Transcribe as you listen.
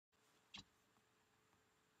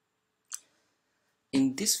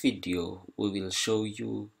In this video, we will show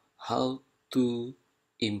you how to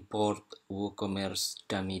import WooCommerce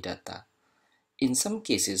dummy data. In some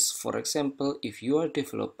cases, for example, if you are a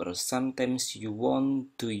developer, sometimes you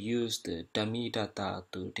want to use the dummy data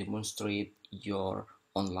to demonstrate your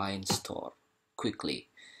online store quickly.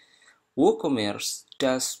 WooCommerce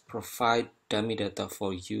does provide dummy data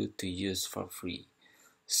for you to use for free.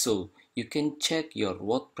 So you can check your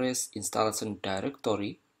WordPress installation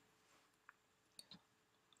directory,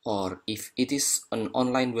 or if it is an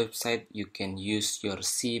online website, you can use your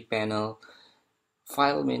cPanel,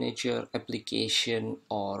 file manager application,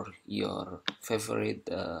 or your favorite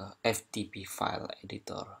FTP file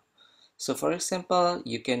editor. So for example,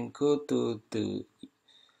 you can go to the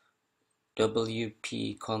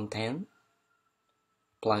WP content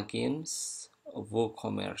plugins of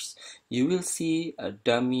WooCommerce. You will see a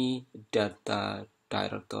dummy data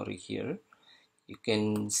directory here. You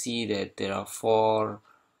can see that there are 4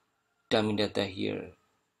 dummy data here,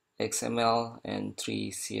 XML and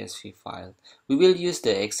 3 CSV file. We will use the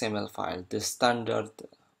XML file, the standard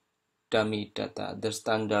dummy data, the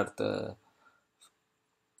standard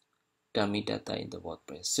dummy data in the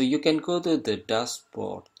WordPress. So you can go to the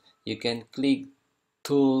dashboard, you can click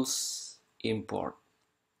tools, import,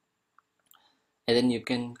 and then you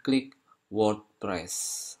can click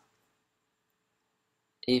WordPress.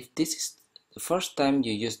 If this is the first time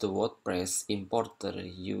you use the WordPress importer,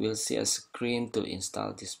 you will see a screen to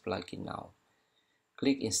install this plugin now.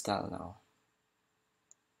 Click install now.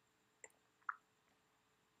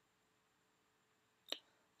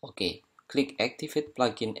 Okay, click activate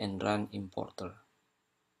plugin and run importer.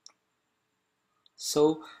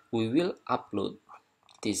 So we will upload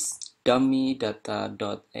this dummy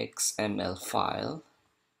data.xml file.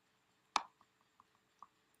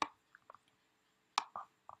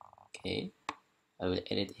 Okay, I will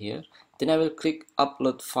edit here. Then I will click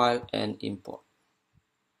upload file and import.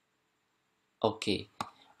 Okay,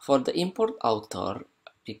 for the import author,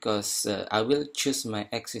 because I will choose my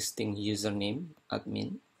existing username,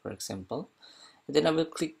 admin, for example. And then I will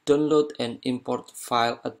click download and import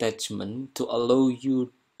file attachment to allow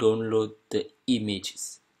you download the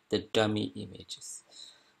images, the dummy images.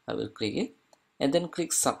 I will click it and then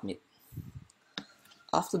click submit.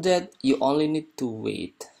 After that, you only need to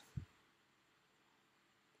wait.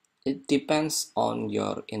 It depends on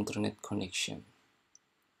your internet connection.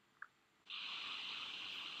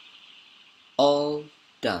 All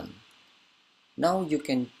done. Now you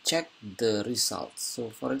can check the results.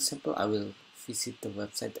 So for example, I will visit the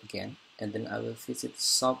website again and then I will visit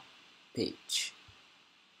shop page.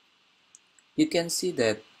 You can see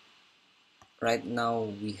that right now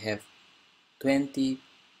we have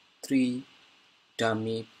 23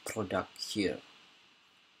 dummy product here.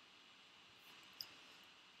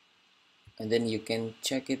 And then you can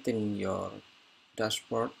check it in your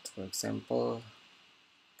dashboard. For example,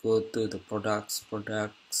 go to the products,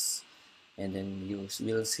 and then you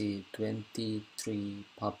will see 23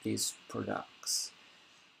 published products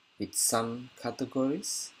with some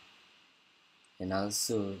categories and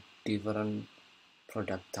also different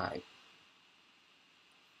product type.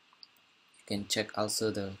 You can check also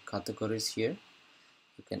the categories here.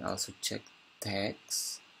 You can also check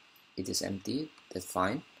tags. It is empty, that's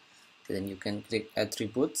fine. Then you can click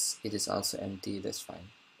attributes. It is also empty, that's fine.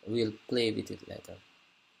 We'll play with it later.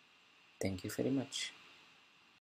 Thank you very much.